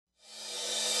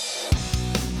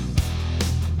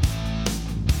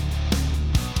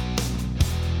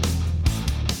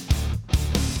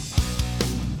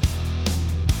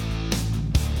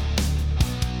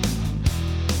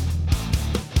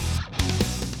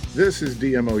This is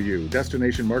DMOU,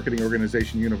 Destination Marketing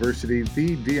Organization University,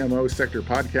 the DMO Sector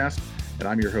Podcast, and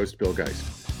I'm your host, Bill Geist.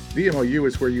 DMOU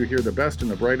is where you hear the best and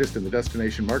the brightest in the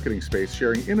destination marketing space,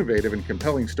 sharing innovative and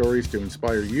compelling stories to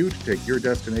inspire you to take your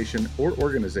destination or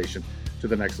organization to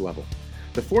the next level.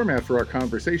 The format for our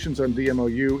conversations on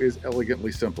DMOU is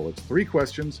elegantly simple. It's 3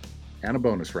 questions and a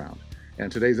bonus round. And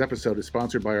today's episode is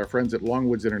sponsored by our friends at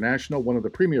Longwoods International, one of the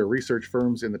premier research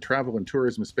firms in the travel and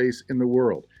tourism space in the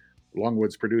world.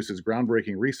 Longwoods produces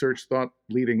groundbreaking research,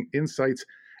 thought-leading insights,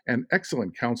 and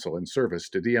excellent counsel and service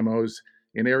to DMOs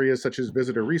in areas such as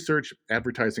visitor research,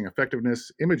 advertising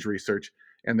effectiveness, image research,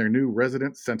 and their new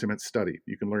resident sentiment study.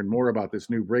 You can learn more about this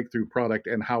new breakthrough product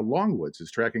and how Longwoods is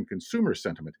tracking consumer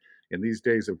sentiment in these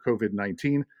days of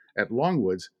COVID-19 at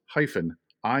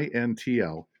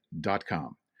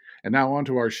longwoods-intl.com. And now on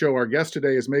to our show. Our guest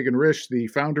today is Megan Risch, the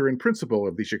founder and principal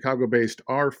of the Chicago-based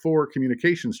R4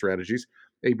 Communication Strategies,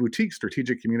 a boutique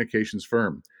strategic communications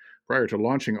firm. Prior to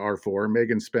launching R4,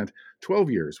 Megan spent 12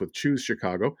 years with Choose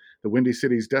Chicago, the Windy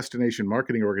City's destination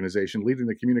marketing organization, leading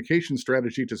the communication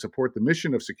strategy to support the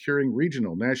mission of securing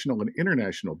regional, national, and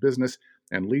international business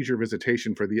and leisure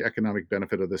visitation for the economic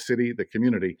benefit of the city, the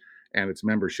community, and its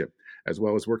membership, as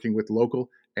well as working with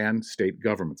local and state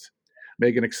governments.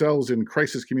 Megan excels in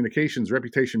crisis communications,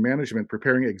 reputation management,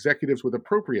 preparing executives with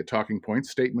appropriate talking points,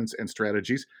 statements, and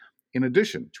strategies, in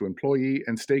addition to employee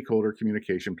and stakeholder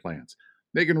communication plans.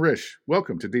 Megan Risch,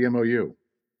 welcome to DMOU.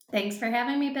 Thanks for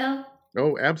having me, Bill.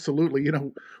 Oh, absolutely. You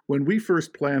know, when we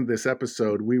first planned this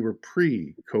episode, we were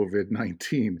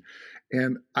pre-COVID-19.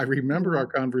 And I remember our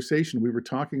conversation, we were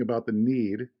talking about the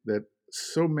need that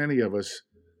so many of us,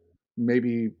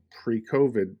 maybe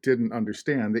pre-COVID, didn't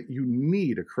understand that you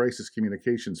need a crisis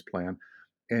communications plan.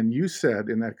 And you said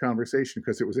in that conversation,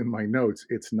 because it was in my notes,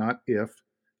 it's not if,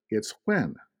 it's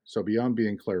when. So beyond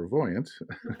being clairvoyant,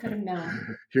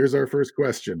 here's our first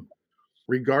question.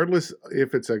 Regardless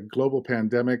if it's a global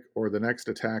pandemic or the next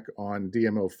attack on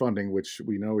DMO funding, which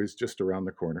we know is just around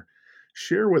the corner,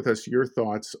 share with us your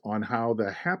thoughts on how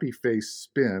the happy face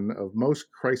spin of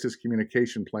most crisis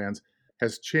communication plans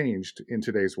has changed in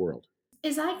today's world.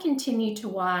 As I continue to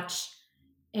watch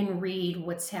and read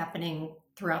what's happening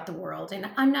throughout the world, and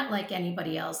I'm not like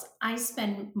anybody else, I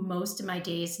spend most of my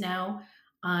days now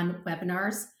on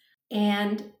webinars,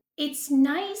 and it's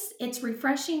nice, it's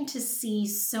refreshing to see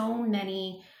so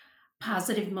many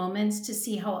positive moments, to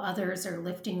see how others are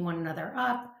lifting one another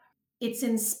up. It's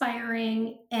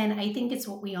inspiring, and I think it's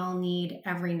what we all need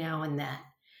every now and then.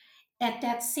 At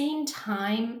that same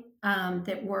time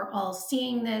that we're all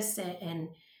seeing this and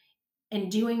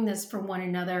doing this for one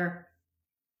another,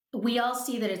 we all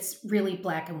see that it's really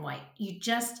black and white. You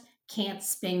just can't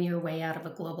spin your way out of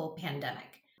a global pandemic.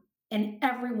 And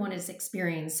everyone has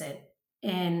experienced it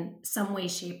in some way,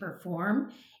 shape, or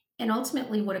form. And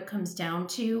ultimately, what it comes down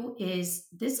to is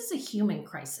this is a human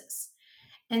crisis.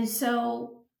 And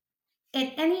so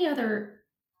at any other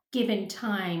given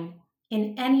time,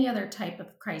 in any other type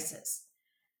of crisis,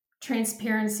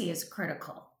 transparency is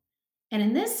critical. And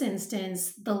in this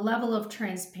instance, the level of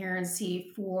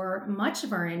transparency for much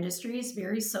of our industry is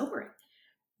very sobering.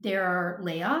 There are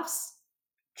layoffs,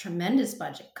 tremendous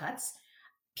budget cuts,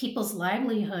 people's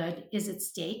livelihood is at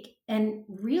stake, and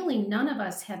really none of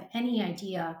us have any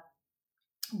idea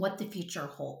what the future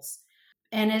holds.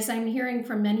 And as I'm hearing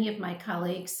from many of my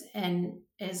colleagues, and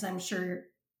as I'm sure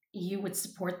you would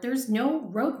support, there's no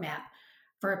roadmap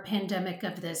for a pandemic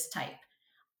of this type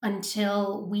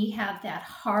until we have that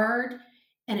hard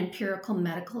and empirical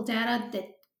medical data that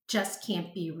just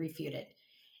can't be refuted.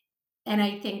 And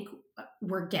I think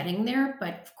we're getting there,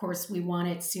 but of course we want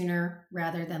it sooner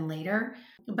rather than later.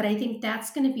 But I think that's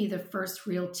going to be the first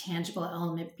real tangible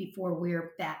element before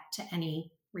we're back to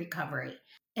any recovery.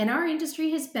 And our industry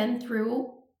has been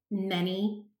through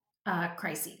many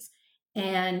crises.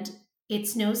 And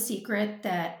it's no secret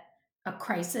that a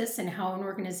crisis and how an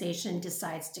organization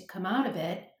decides to come out of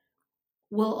it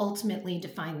will ultimately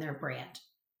define their brand.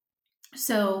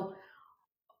 So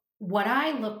what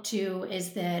I look to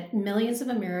is that millions of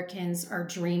Americans are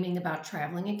dreaming about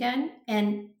traveling again,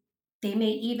 and they may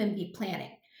even be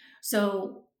planning.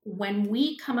 So when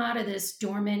we come out of this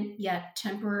dormant yet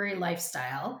temporary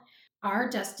lifestyle, our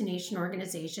destination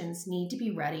organizations need to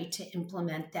be ready to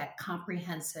implement that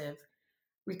comprehensive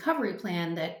recovery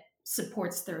plan that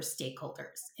supports their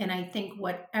stakeholders. And I think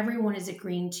what everyone is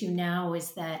agreeing to now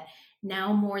is that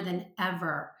now more than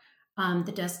ever,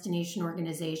 the destination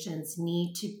organizations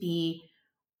need to be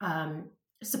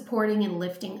supporting and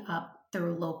lifting up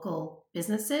their local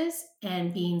businesses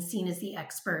and being seen as the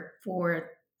expert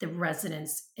for the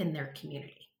residents in their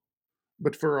community.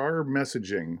 But for our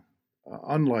messaging,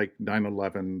 unlike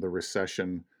 9/11, the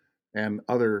recession, and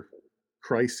other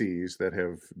crises that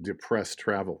have depressed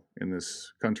travel in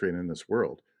this country and in this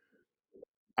world,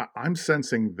 I'm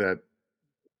sensing that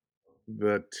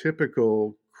the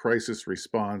typical crisis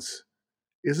response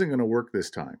isn't going to work this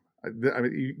time. I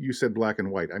mean, you said black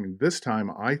and white. I mean, this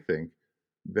time I think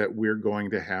that we're going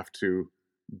to have to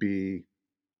be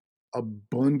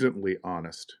abundantly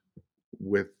honest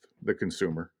with the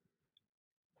consumer.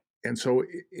 And so,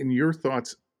 in your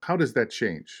thoughts, how does that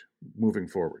change moving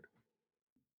forward?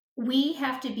 We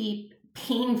have to be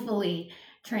painfully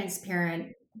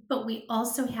transparent, but we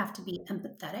also have to be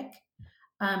empathetic.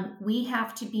 We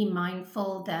have to be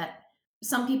mindful that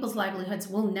some people's livelihoods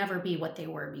will never be what they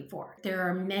were before. There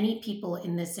are many people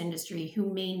in this industry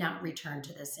who may not return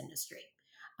to this industry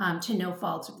to no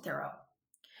fault of their own.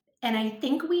 And I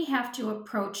think we have to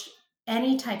approach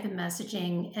any type of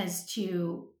messaging as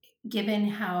to, given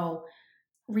how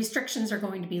restrictions are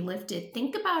going to be lifted,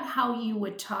 think about how you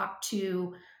would talk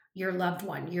to your loved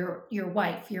one, your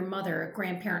wife, your mother, a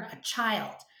grandparent, a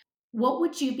child. What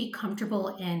would you be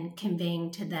comfortable in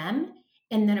conveying to them,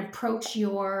 and then approach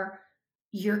your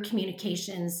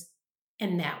communications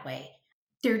in that way?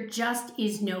 There just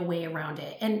is no way around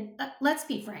it. And let's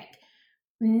be frank,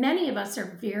 many of us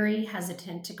are very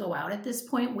hesitant to go out at this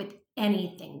point with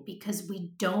anything because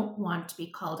we don't want to be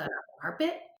called on our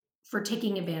carpet for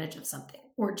taking advantage of something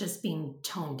or just being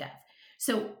tone deaf.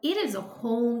 So it is a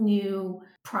whole new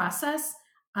process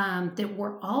that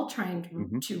we're all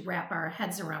trying to wrap our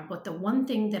heads around. But the one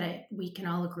thing that we can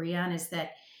all agree on is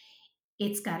that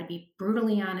it's got to be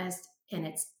brutally honest and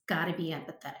it's got to be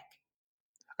empathetic.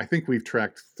 I think we've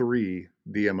tracked 3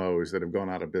 DMOs that have gone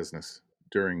out of business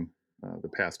during the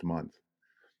past month.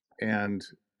 And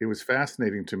it was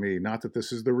fascinating to me, not that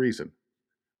this is the reason,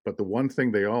 but the one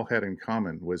thing they all had in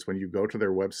common was when you go to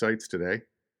their websites today,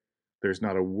 there's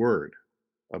not a word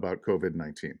about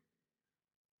COVID-19.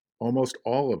 Almost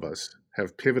all of us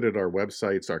have pivoted our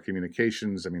websites, our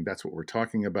communications. I mean, that's what we're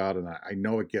talking about. And I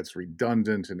know it gets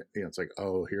redundant and it's like,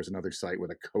 oh, here's another site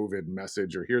with a COVID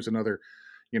message, or here's another,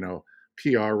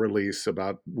 PR release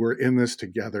about we're in this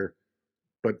together.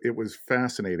 But it was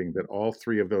fascinating that all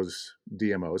 3 of those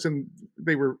DMOs, and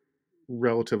they were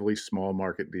relatively small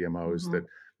market DMOs that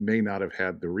may not have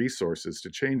had the resources to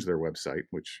change their website,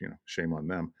 which, shame on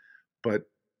them, but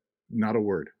not a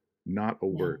word, not a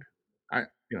word.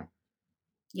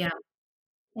 Yeah.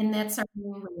 And that's our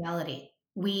new reality.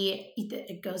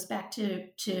 It goes back to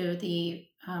the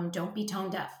don't be tone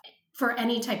deaf for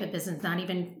any type of business,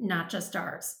 not just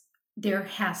ours. There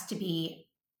has to be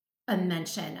a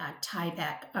mention, a tie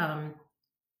back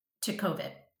to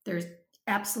COVID. There's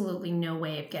absolutely no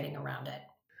way of getting around it.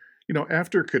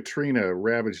 After Katrina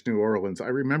ravaged New Orleans, I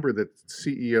remember that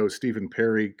CEO Stephen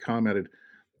Perry commented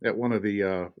at one of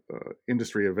the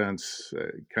industry events,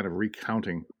 kind of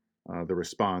recounting the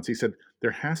response. He said,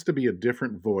 there has to be a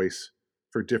different voice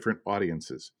for different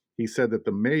audiences. He said that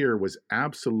the mayor was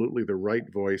absolutely the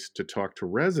right voice to talk to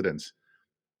residents,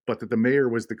 but that the mayor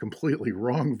was the completely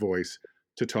wrong voice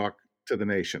to talk to the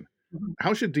nation. Mm-hmm.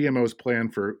 How should DMOs plan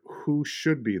for who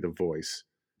should be the voice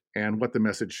and what the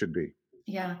message should be?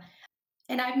 Yeah.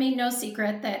 And I've made no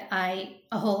secret that I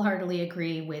wholeheartedly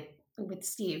agree with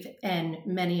Steve and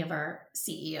many of our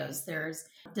CEOs.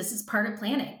 This is part of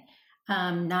planning.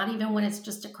 Not even when it's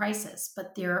just a crisis,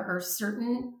 but there are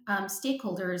certain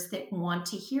stakeholders that want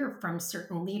to hear from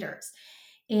certain leaders.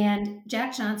 And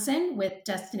Jack Johnson with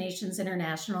Destinations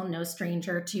International, no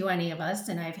stranger to any of us,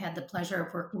 and I've had the pleasure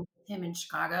of working with him in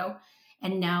Chicago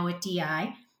and now at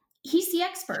DI. He's the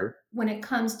expert when it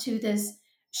comes to this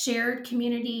shared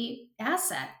community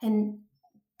asset. And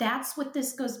that's what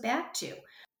this goes back to.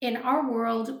 In our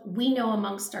world, we know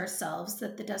amongst ourselves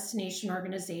that the destination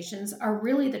organizations are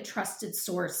really the trusted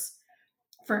source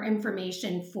for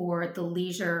information for the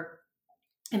leisure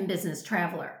and business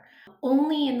traveler.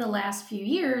 Only in the last few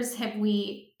years have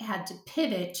we had to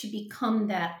pivot to become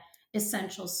that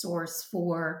essential source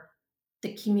for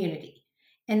the community.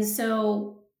 And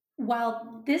so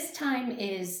while this time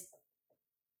is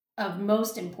of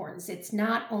most importance, it's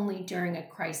not only during a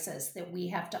crisis that we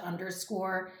have to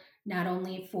underscore, not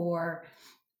only for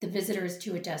the visitors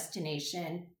to a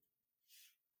destination,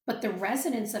 but the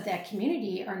residents of that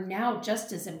community are now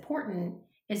just as important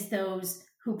as those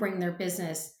who bring their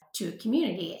business to a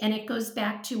community. And it goes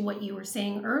back to what you were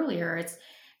saying earlier. It's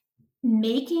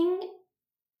making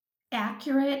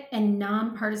accurate and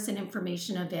nonpartisan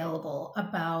information available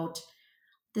about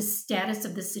the status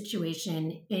of the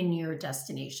situation in your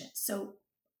destination. So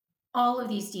all of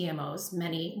these DMOs,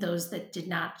 many, those that did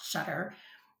not shutter,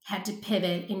 had to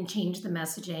pivot and change the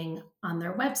messaging on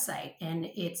their website. And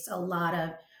it's a lot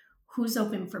of who's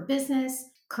open for business,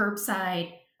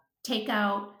 curbside,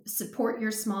 takeout, support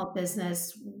your small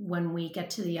business when we get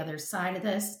to the other side of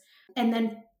this, and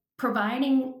then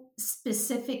providing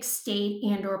specific state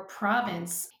and or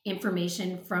province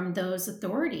information from those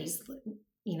authorities,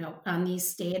 on these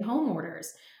stay-at-home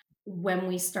orders. When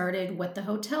we started, what the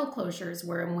hotel closures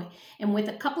were, and with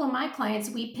a couple of my clients,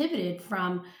 we pivoted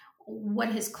from what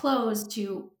has closed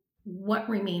to what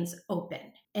remains open.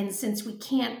 And since we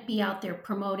can't be out there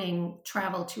promoting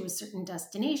travel to a certain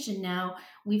destination now,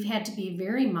 we've had to be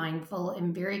very mindful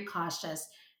and very cautious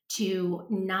to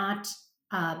not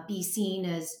be seen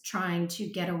as trying to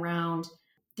get around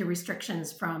the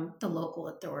restrictions from the local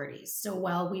authorities. So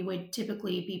while we would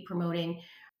typically be promoting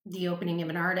the opening of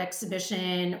an art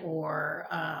exhibition or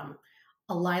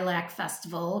a lilac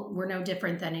festival, we're no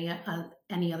different than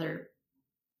any other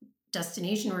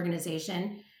destination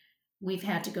organization. We've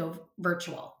had to go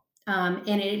virtual. And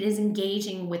it is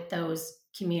engaging with those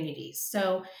communities.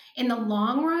 So, in the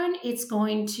long run, it's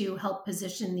going to help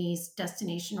position these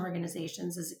destination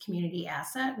organizations as a community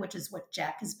asset, which is what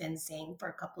Jack has been saying for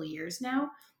a couple of years now.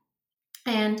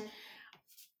 And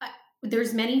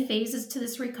there's many phases to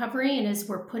this recovery. And as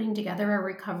we're putting together our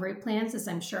recovery plans, as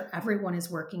I'm sure everyone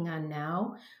is working on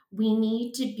now, we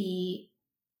need to be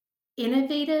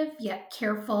innovative yet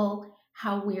careful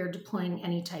how we are deploying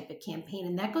any type of campaign.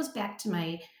 And that goes back to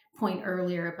my point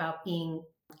earlier about being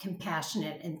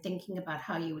compassionate and thinking about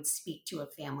how you would speak to a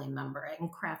family member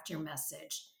and craft your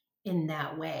message in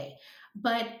that way.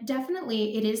 But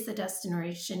definitely, it is the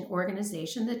destination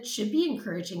organization that should be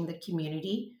encouraging the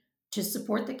community to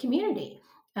support the community.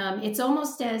 It's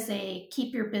almost as a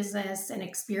keep your business and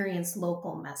experience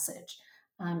local message.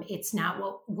 It's not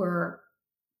what we're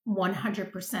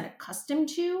 100% accustomed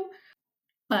to,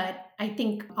 but I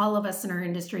think all of us in our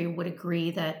industry would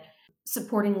agree that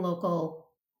supporting local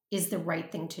is the right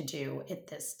thing to do at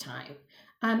this time.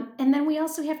 And then we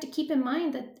also have to keep in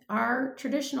mind that our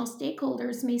traditional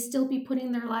stakeholders may still be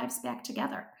putting their lives back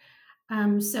together.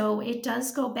 So it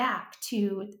does go back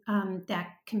to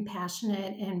that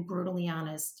compassionate and brutally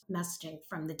honest messaging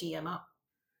from the DMO.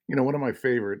 One of my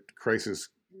favorite crisis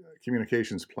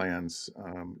communications plans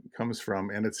comes from,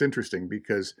 and it's interesting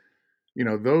because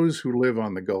those who live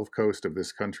on the Gulf Coast of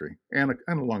this country and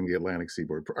along the Atlantic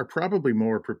seaboard are probably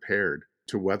more prepared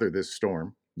to weather this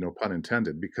storm, no pun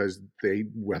intended, because they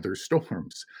weather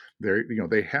storms.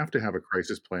 They have to have a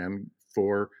crisis plan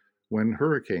for when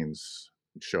hurricanes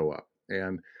show up.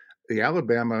 And the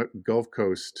Alabama Gulf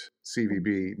Coast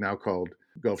CVB, now called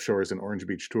Gulf Shores and Orange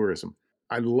Beach Tourism,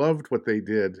 I loved what they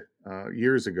did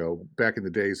years ago, back in the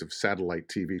days of satellite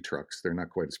TV trucks. They're not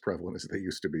quite as prevalent as they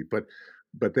used to be,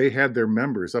 but they had their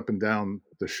members up and down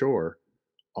the shore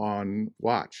on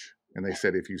watch. And they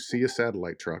said, if you see a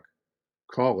satellite truck,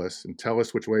 call us and tell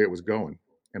us which way it was going.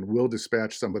 And we'll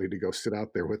dispatch somebody to go sit out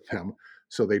there with them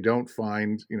so they don't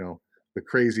find, the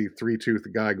crazy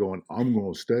three-toothed guy going, I'm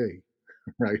going to stay,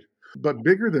 right? But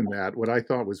bigger than that, what I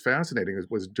thought was fascinating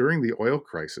was during the oil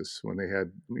crisis, when they had,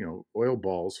 oil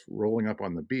balls rolling up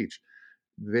on the beach,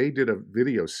 they did a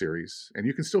video series, and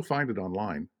you can still find it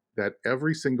online, that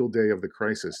every single day of the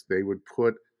crisis, they would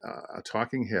put a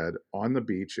talking head on the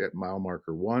beach at mile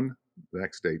marker 1, the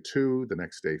next day 2, the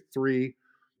next day 3,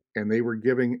 and they were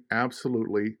giving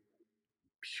absolutely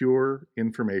pure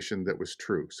information that was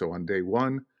true. So on day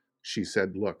 1, she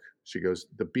said, look, she goes,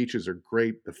 the beaches are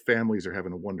great. The families are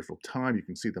having a wonderful time. You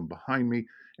can see them behind me.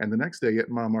 And the next day at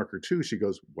mile marker 2, she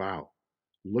goes, wow,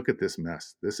 look at this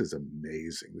mess. This is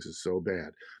amazing. This is so bad.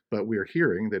 But we are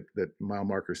hearing that mile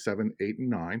marker 7, 8, and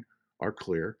 9 are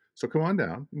clear. So come on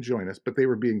down and join us. But they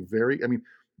were being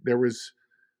there was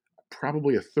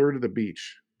probably a third of the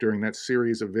beach during that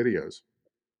series of videos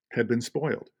had been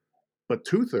spoiled, but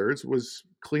 2/3 was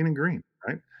clean and green,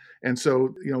 right? And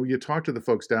so, you talk to the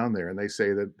folks down there and they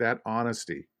say that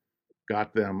honesty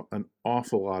got them an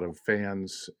awful lot of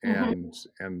fans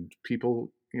and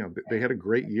people, they had a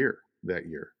great year that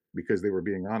year because they were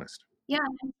being honest. Yeah,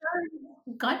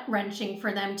 it's gut wrenching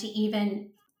for them to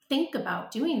even think about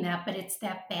doing that, but it's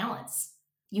that balance.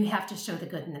 You have to show the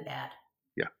good and the bad.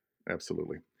 Yeah,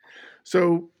 absolutely.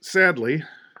 So sadly,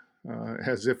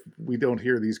 as if we don't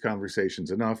hear these conversations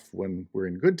enough when we're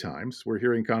in good times, we're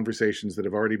hearing conversations that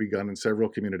have already begun in several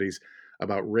communities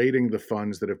about raiding the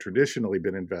funds that have traditionally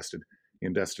been invested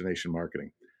in destination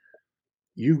marketing.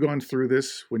 You've gone through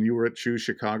this when you were at Choose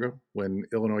Chicago, when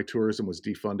Illinois tourism was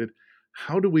defunded.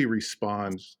 How do we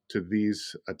respond to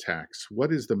these attacks?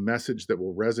 What is the message that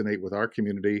will resonate with our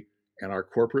community and our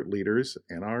corporate leaders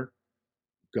and our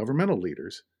governmental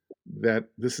leaders that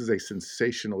this is a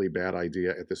sensationally bad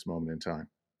idea at this moment in time.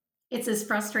 It's as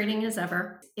frustrating as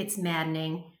ever. It's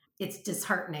maddening. It's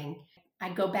disheartening. I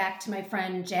go back to my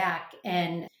friend Jack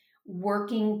and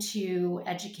working to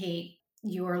educate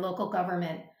your local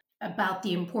government about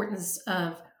the importance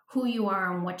of who you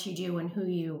are and what you do and who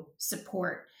you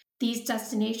support. These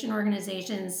destination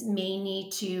organizations may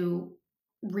need to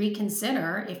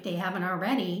reconsider, if they haven't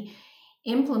already,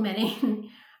 implementing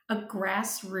a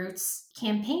grassroots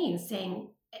campaign saying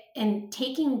and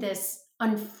taking this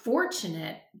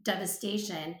unfortunate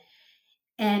devastation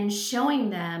and showing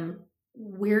them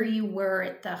where you were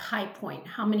at the high point,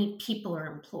 how many people are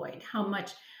employed, how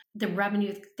much the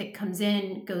revenue that comes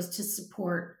in goes to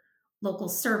support local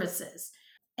services.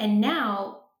 And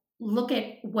now look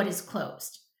at what is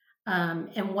closed,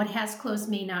 and what has closed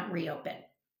may not reopen.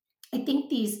 I think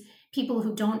these people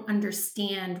who don't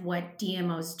understand what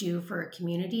DMOs do for a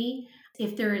community,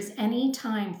 if there is any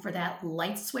time for that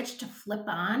light switch to flip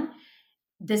on,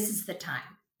 this is the time.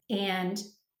 And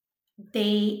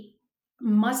they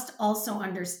must also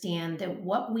understand that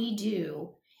what we do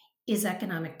is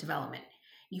economic development.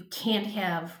 You can't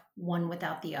have one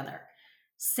without the other.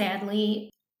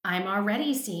 Sadly, I'm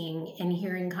already seeing and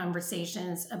hearing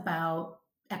conversations about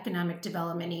economic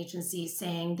development agencies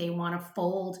saying they want to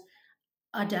fold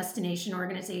a destination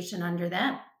organization under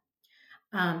them,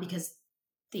 because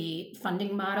the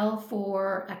funding model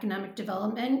for economic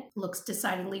development looks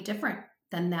decidedly different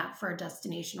than that for a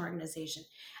destination organization.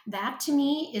 That to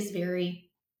me is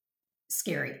very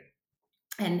scary.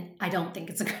 And I don't think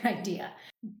it's a good idea.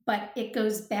 But it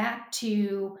goes back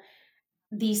to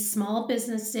these small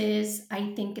businesses,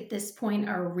 I think at this point,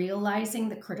 are realizing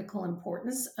the critical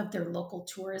importance of their local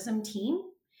tourism team.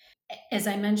 As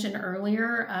I mentioned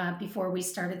earlier, before we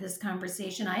started this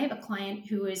conversation, I have a client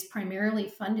who is primarily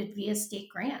funded via state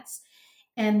grants.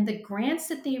 And the grants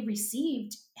that they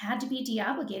received had to be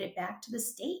deobligated back to the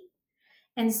state.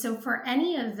 And so, for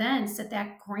any events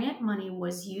that grant money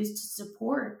was used to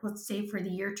support, let's say for the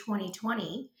year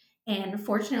 2020, and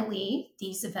fortunately,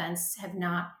 these events have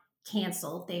not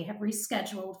canceled, they have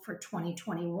rescheduled for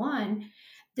 2021.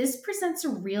 This presents a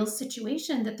real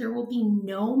situation that there will be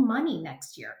no money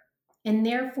next year. And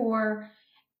therefore,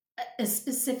 a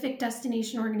specific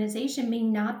destination organization may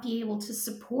not be able to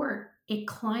support a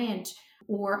client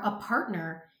or a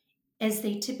partner as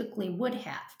they typically would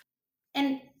have.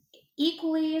 And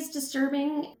equally as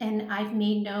disturbing, and I've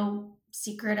made no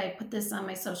secret, I put this on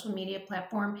my social media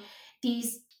platform,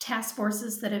 these task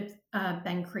forces that have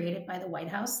been created by the White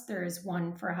House. There is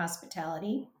one for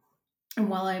hospitality. And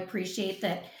while I appreciate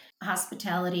that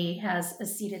hospitality has a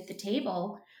seat at the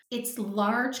table, it's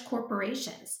large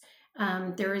corporations.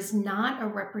 There is not a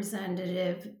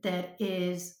representative that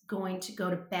is going to go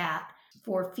to bat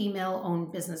for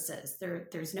female-owned businesses.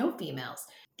 There's no females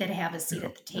that have a seat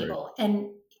at the table. Right.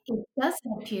 And it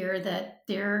doesn't appear that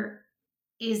there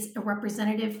is a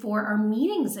representative for our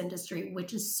meetings industry,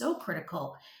 which is so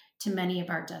critical to many of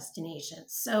our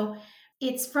destinations. So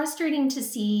it's frustrating to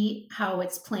see how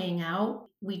it's playing out.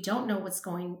 We don't know what's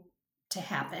going to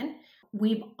happen.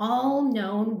 We've all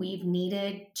known we've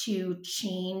needed to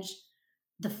change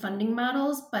the funding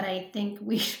models, but I think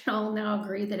we should all now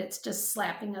agree that it's just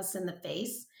slapping us in the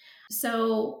face.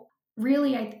 So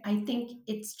really, I think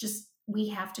it's just, we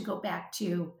have to go back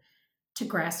to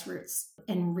grassroots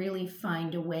and really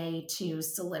find a way to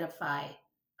solidify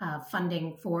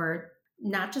funding for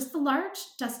not just the large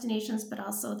destinations, but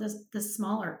also the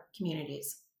smaller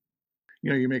communities.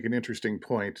 You make an interesting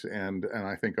point, and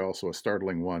I think also a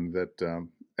startling one, that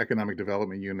economic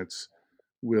development units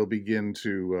will begin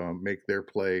to make their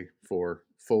play for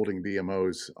folding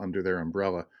DMOs under their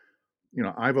umbrella.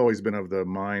 I've always been of the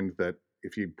mind that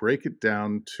if you break it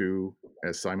down to,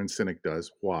 as Simon Sinek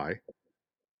does, why,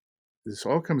 this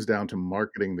all comes down to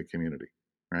marketing the community,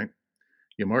 right?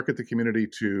 You market the community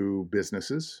to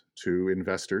businesses, to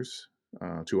investors,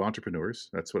 to entrepreneurs.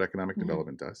 That's what economic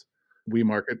development does. We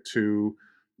market to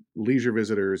leisure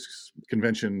visitors,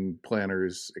 convention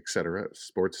planners, etc.,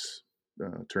 sports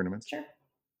tournaments. Sure.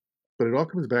 But it all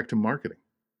comes back to marketing.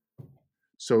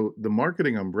 So the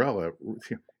marketing umbrella,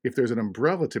 if there's an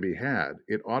umbrella to be had,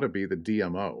 it ought to be the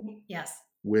DMO. Yes.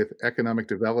 With economic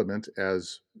development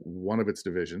as one of its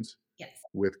divisions. Yes.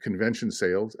 With convention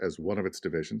sales as one of its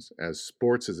divisions, as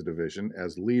sports as a division,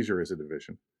 as leisure as a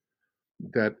division.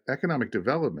 That economic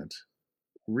development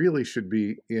really should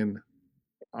be in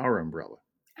our umbrella.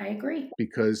 I agree.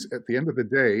 Because at the end of the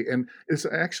day, and this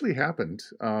actually happened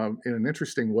in an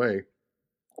interesting way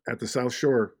at the South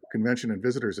Shore Convention and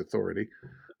Visitors Authority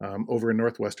over in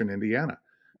northwestern Indiana.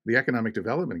 The economic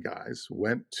development guys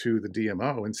went to the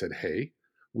DMO and said, hey,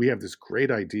 we have this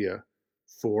great idea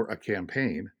for a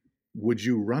campaign. Would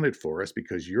you run it for us?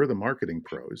 Because you're the marketing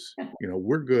pros.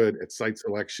 We're good at site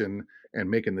selection and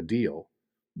making the deal,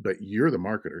 but you're the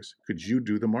marketers. Could you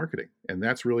do the marketing? And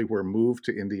that's really where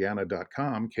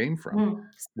movetoindiana.com came from, Mm.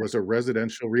 was a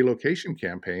residential relocation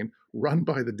campaign run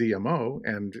by the DMO.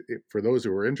 And for those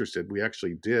who are interested, we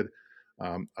actually did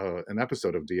an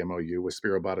episode of DMOU with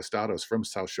Spiro Batistatos from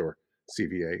South Shore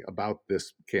CVA about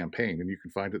this campaign, and you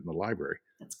can find it in the library.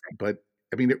 That's great. But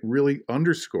I mean, it really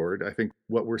underscored, I think,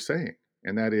 what we're saying,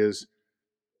 and that is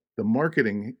the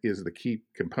marketing is the key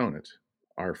component.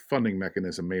 Our funding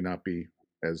mechanism may not be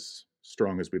as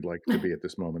strong as we'd like to be at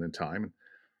this moment in time.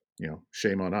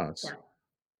 Shame on us. Yeah.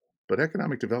 But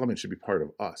economic development should be part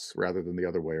of us rather than the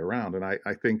other way around. And I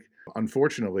think,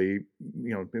 unfortunately,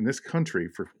 in this country,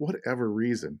 for whatever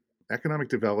reason, economic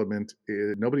development,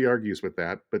 nobody argues with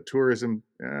that, but tourism,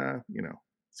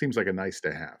 seems like a nice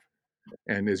to have.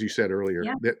 And as you said earlier,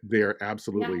 Yeah. that they're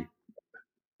absolutely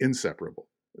inseparable.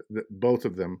 Both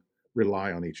of them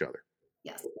rely on each other.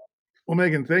 Yes. Well,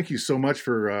 Megan, thank you so much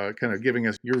for kind of giving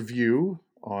us your view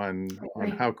on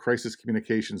how crisis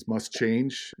communications must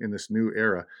change in this new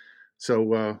era.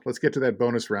 So let's get to that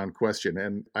bonus round question.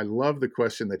 And I love the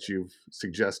question that you've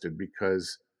suggested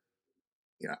because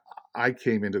I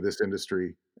came into this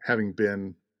industry having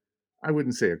been, I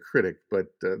wouldn't say a critic, but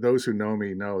those who know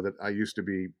me know that I used to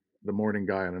be the morning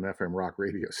guy on an FM rock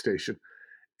radio station.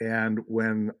 And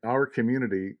when our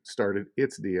community started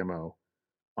its DMO,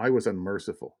 I was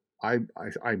unmerciful. I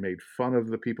made fun of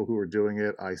the people who were doing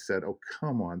it. I said, "Oh,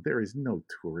 come on, there is no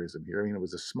tourism here." I mean, it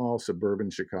was a small suburban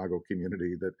Chicago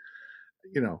community that,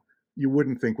 you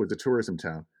wouldn't think was a tourism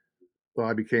town. Well,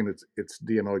 I became its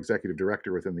DMO executive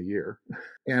director within the year,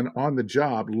 and on the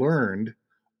job learned,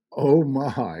 oh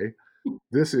my,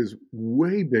 this is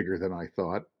way bigger than I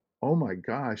thought. Oh my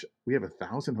gosh, we have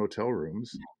 1,000 hotel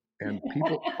rooms, and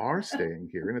people are staying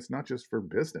here, and it's not just for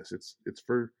business; it's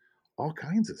for all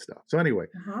kinds of stuff. So anyway,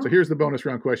 so here's the bonus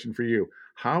round question for you: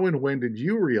 how and when did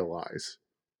you realize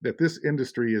that this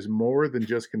industry is more than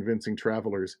just convincing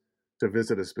travelers to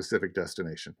visit a specific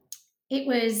destination? It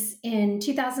was in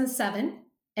 2007,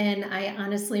 and I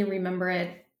honestly remember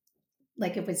it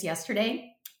like it was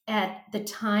yesterday. At the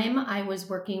time, I was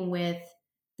working with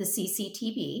the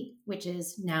CCTV, which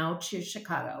is now Choose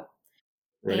Chicago.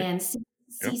 Right. And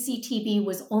CCTV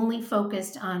was only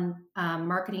focused on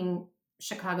marketing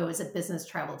Chicago as a business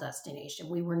travel destination.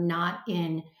 We were not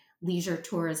in leisure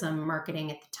tourism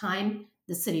marketing at the time.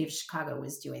 The city of Chicago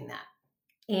was doing that.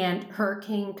 And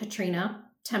Hurricane Katrina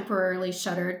temporarily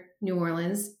shuttered New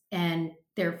Orleans and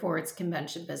therefore its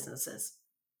convention businesses.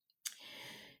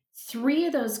 3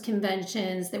 of those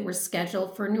conventions that were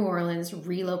scheduled for New Orleans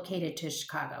relocated to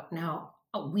Chicago. Now,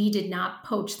 we did not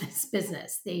poach this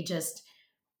business. We just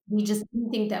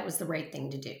didn't think that was the right thing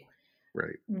to do.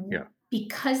 Right. Yeah.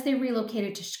 Because they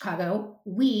relocated to Chicago,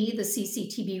 we, the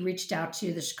CCTV, reached out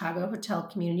to the Chicago hotel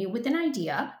community with an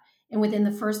idea. And within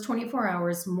the first 24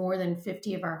 hours, more than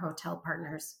 50 of our hotel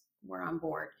partners were on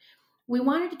board. We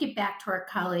wanted to get back to our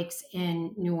colleagues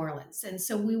in New Orleans. And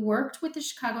so we worked with the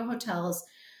Chicago hotels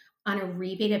on a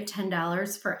rebate of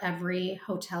 $10 for every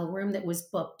hotel room that was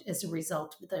booked as a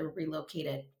result of the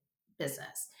relocated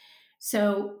business.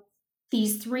 So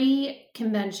these 3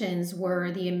 conventions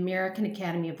were the American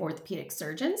Academy of Orthopedic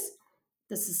Surgeons,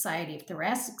 the Society of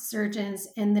Thoracic Surgeons,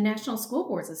 and the National School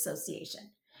Boards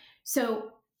Association.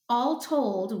 So all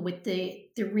told, with the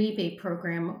rebate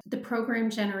program, the program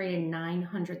generated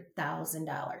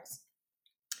 $900,000.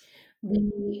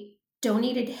 We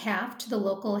donated half to the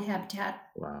local Habitat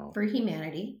for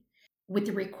Humanity with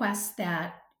the request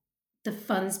that the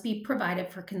funds be provided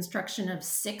for construction of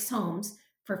 6 homes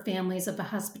for families of the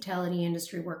hospitality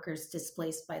industry workers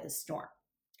displaced by the storm,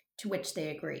 to which they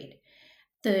agreed.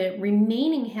 The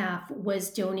remaining half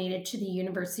was donated to the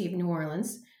University of New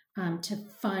Orleans to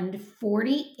fund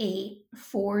 48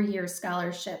 4-year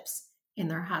scholarships in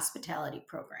their hospitality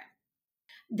program.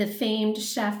 The famed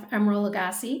chef Emeril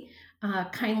Lagasse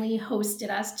kindly hosted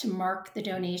us to mark the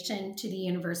donation to the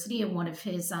university in one of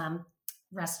his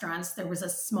restaurants. There was a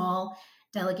small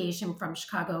delegation from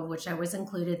Chicago, which I was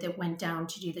included, that went down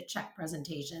to do the check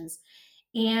presentations.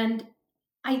 And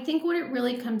I think what it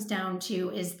really comes down to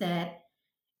is that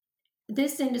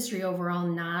this industry overall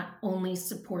not only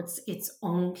supports its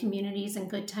own communities in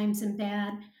good times and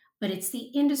bad, but it's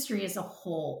the industry as a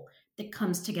whole that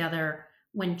comes together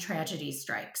when tragedy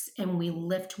strikes, and we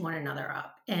lift one another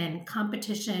up, and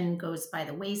competition goes by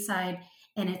the wayside,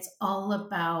 and it's all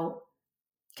about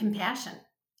compassion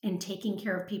and taking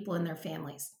care of people and their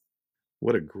families.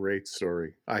 What a great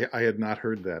story. I had not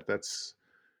heard that. That's,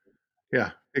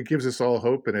 yeah, it gives us all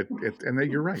hope, and and that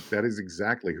you're right. That is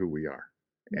exactly who we are,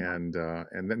 Yeah. and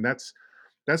then that's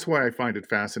why I find it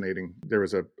fascinating. There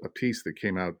was a piece that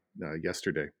came out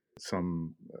yesterday.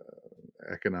 Some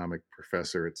economic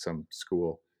professor at some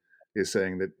school is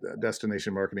saying that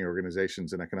destination marketing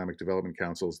organizations and economic development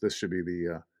councils, this should be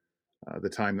the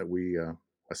time that we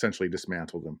essentially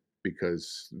dismantle them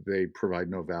because they provide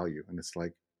no value. And it's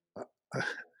like, uh, uh,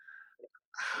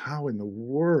 how in the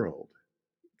world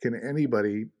can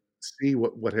anybody see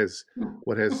what has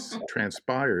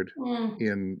transpired Mm,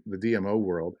 in the DMO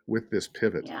world with this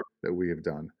pivot yeah. that we have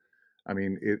done? I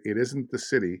mean, it isn't the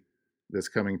city that's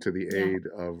coming to the Yeah. aid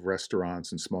of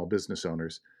restaurants and small business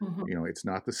owners. Mhm. You know, it's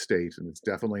not the state, and it's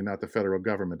definitely not the federal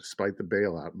government, despite the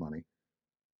bailout money.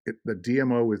 The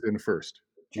DMO was in first.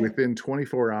 Sure. Within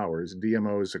 24 hours,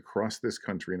 DMOs across this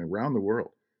country and around the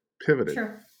world pivoted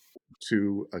Sure.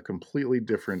 to a completely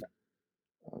different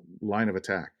line of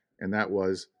attack, and that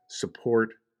was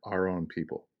support our own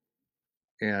people.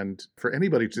 And for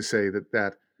anybody to say that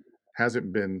that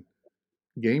hasn't been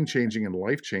game changing and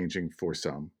life changing for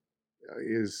some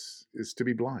is to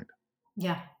be blind.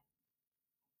 Yeah.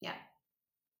 Yeah.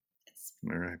 It's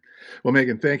All right. Well,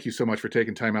 Megan, thank you so much for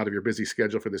taking time out of your busy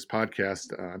schedule for this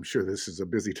podcast. I'm sure this is a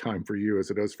busy time for you as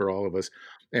it is for all of us.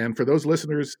 And for those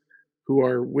listeners who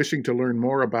are wishing to learn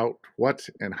more about what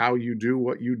and how you do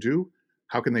what you do,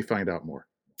 how can they find out more?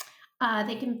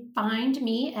 they can find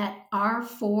me at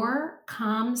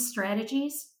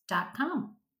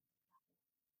r4comstrategies.com.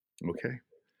 Okay.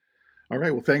 All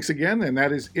right. Well, thanks again. And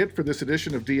that is it for this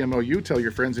edition of DMOU. Tell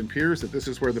your friends and peers that this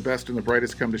is where the best and the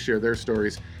brightest come to share their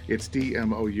stories. It's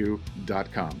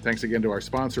DMOU.com. Thanks again to our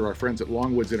sponsor, our friends at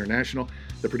Longwoods International,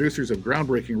 the producers of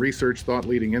groundbreaking research, thought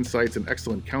leading insights, and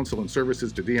excellent counsel and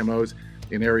services to DMOs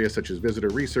in areas such as visitor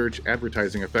research,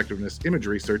 advertising effectiveness, image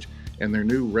research, and their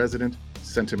new resident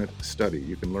sentiment study.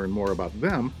 You can learn more about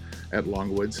them at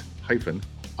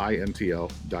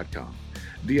longwoods-intl.com.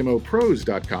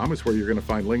 DMOpros.com is where you're going to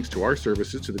find links to our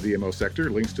services to the DMO sector,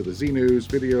 links to the Z News,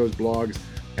 videos, blogs,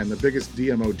 and the biggest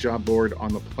DMO job board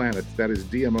on the planet. That is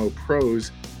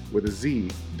DMOpros with a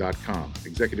Z.com.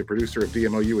 Executive producer of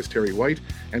DMOU is Terry White,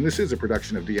 and this is a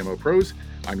production of DMO Pros.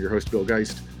 I'm your host, Bill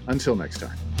Geist. Until next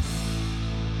time.